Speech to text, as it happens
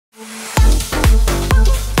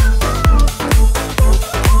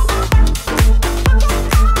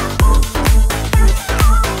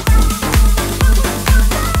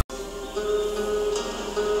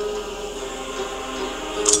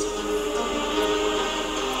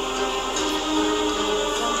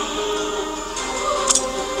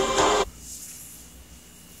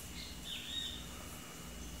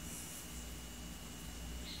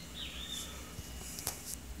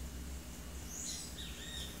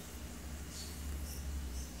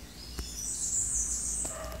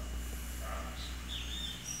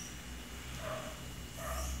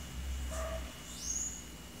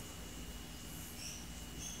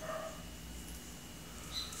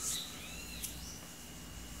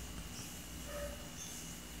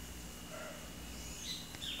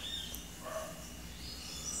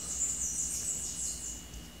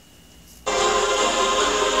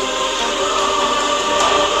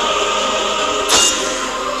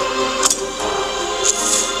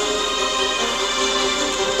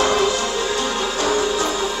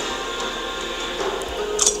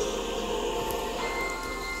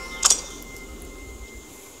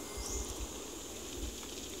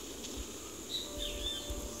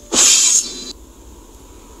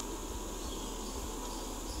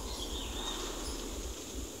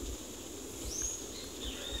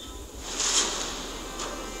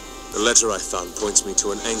The letter I found points me to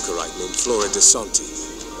an anchorite named Flora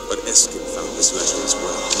but Esquin found this letter as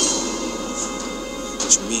well.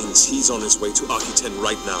 Which means he's on his way to Acquaintance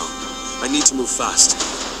right now. I need to move fast.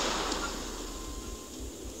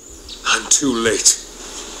 I'm too late.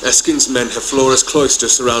 Esquin's men have Flora's cloister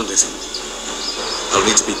surrounded. I'll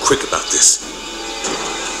need to be quick about this.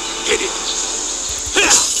 Hit it!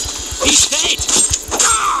 He's dead!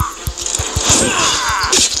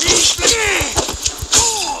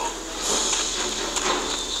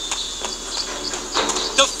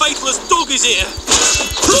 The faithless dog is here!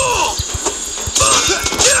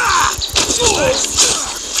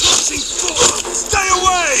 Stay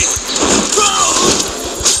away!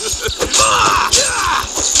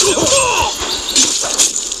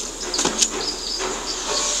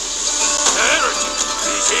 The heretic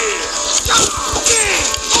is here!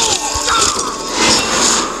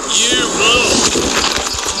 You lost!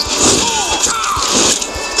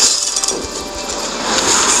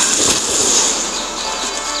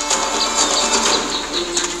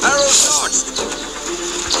 Arrow charged!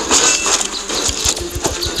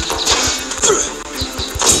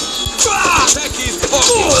 Check his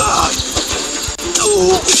pocket!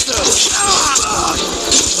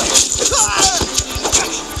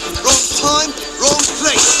 Wrong time, wrong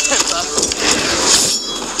place, Templar.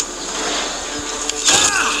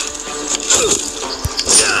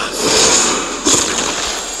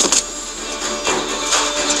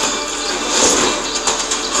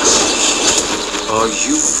 Are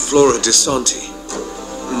you Flora Desante?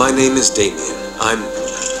 My name is Damien. I'm...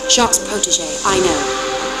 Jacques' protege, I know.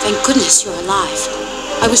 Thank goodness you're alive.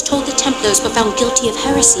 I was told the Templars were found guilty of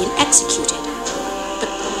heresy and executed. But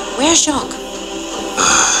where's Jacques?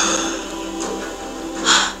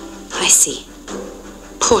 I see.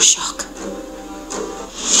 Poor Jacques.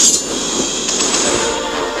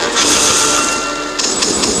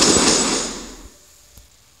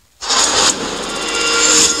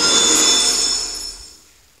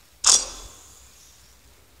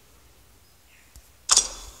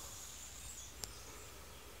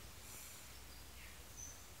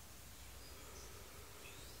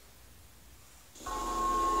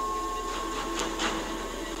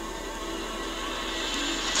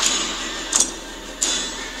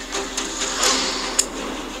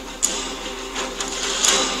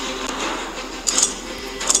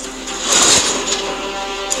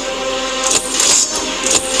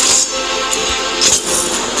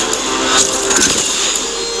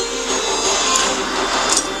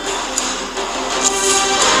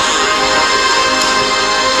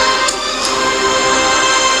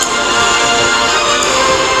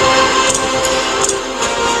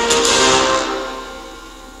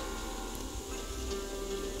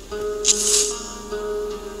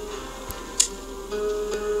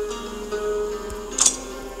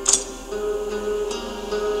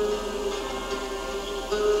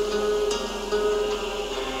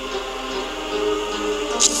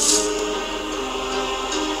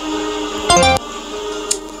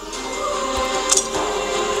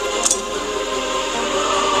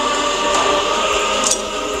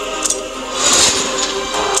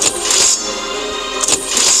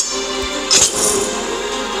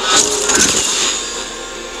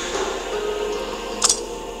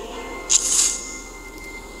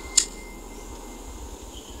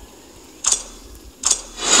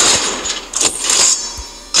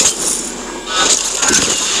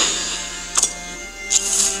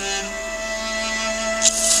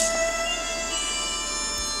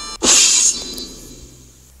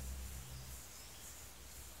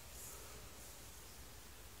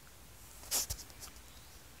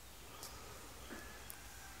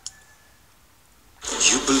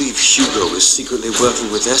 You believe Hugo is secretly working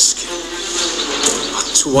with Esquin? But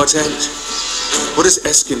to what end? What is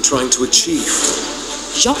Esquin trying to achieve?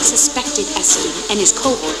 Jacques suspected Esquin and his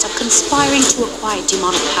cohorts of conspiring to acquire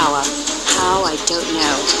demonic power. How, I don't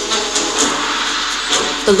know.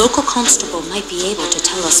 The local constable might be able to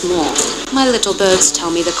tell us more. My little birds tell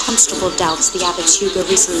me the constable doubts the abbots Hugo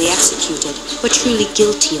recently executed were truly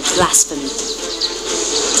guilty of blasphemy.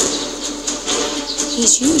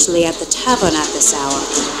 He's usually at the tavern at this hour.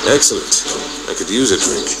 Excellent. I could use a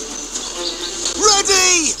drink.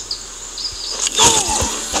 Ready!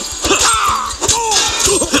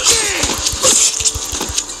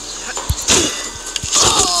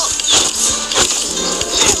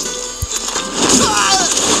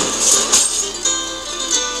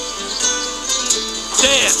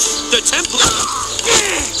 There! The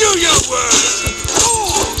Templars! Do your work!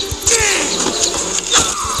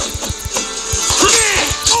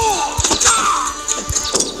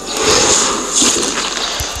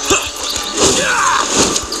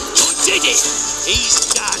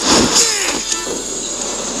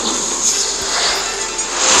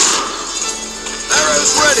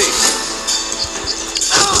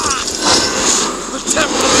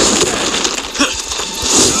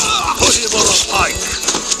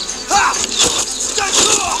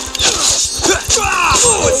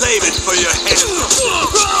 was aiming for your head.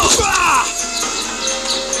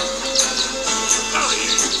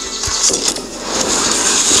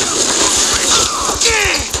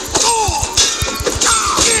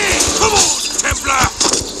 Come on, Templar!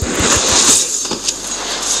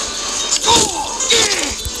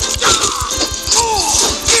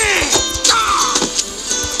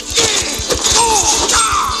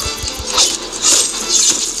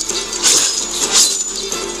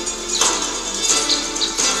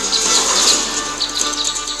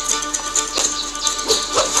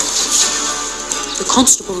 The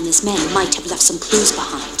constable and his men might have left some clues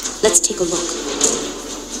behind. Let's take a look.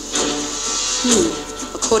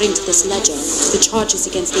 According to this ledger, the charges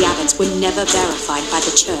against the abbots were never verified by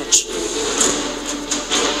the church.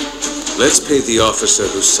 Let's pay the officer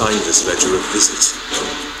who signed this ledger a visit.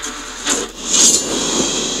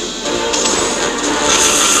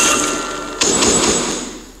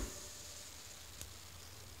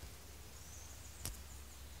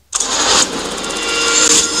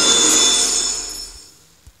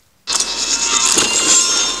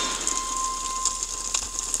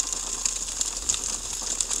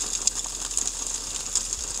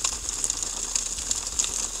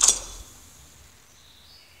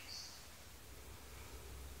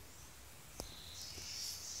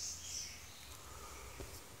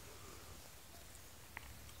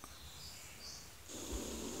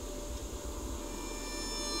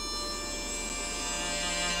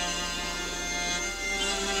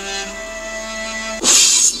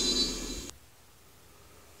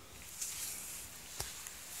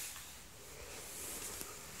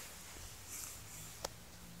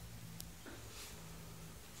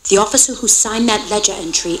 The officer who signed that ledger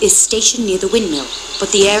entry is stationed near the windmill,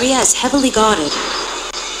 but the area is heavily guarded.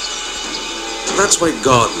 That's why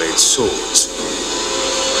God made swords.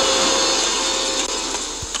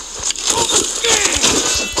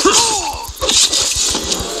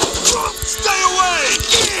 Stay away!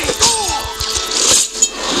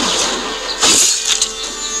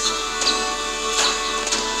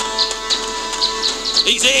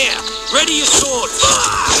 He's here! Ready your sword!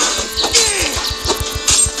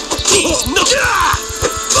 No!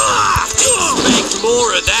 Make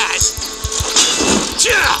more of that!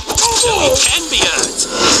 So he can be hurt!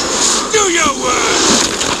 Do your work!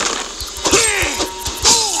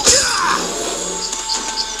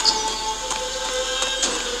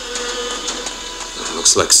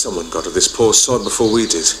 Looks like someone got at this poor sword before we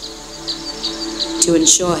did. To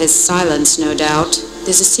ensure his silence, no doubt.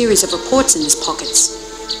 There's a series of reports in his pockets.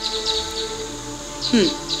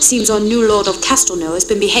 Seems our new Lord of Castelnau has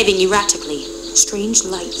been behaving erratically. Strange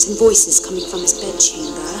lights and voices coming from his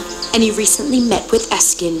bedchamber. And he recently met with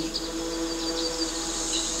Esquin.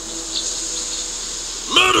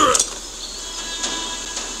 Murderer!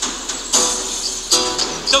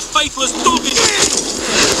 The faithless dog is...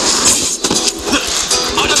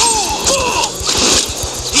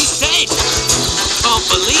 He's dead! Can't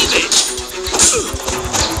believe it!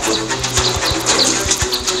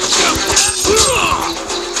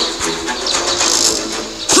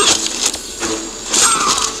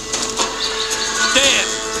 There!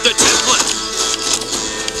 The Templars!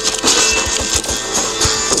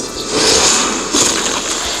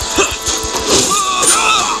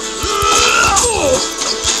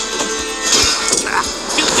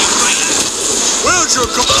 Where's your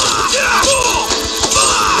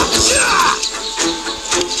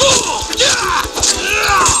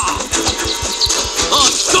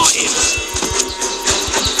I've got him!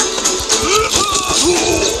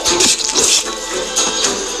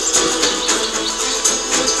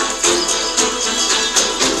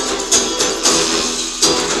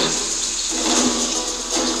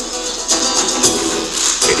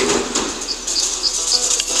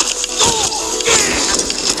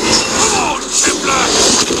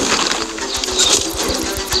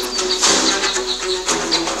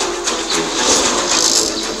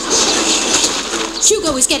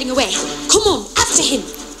 Hugo is getting away. Come on, after him.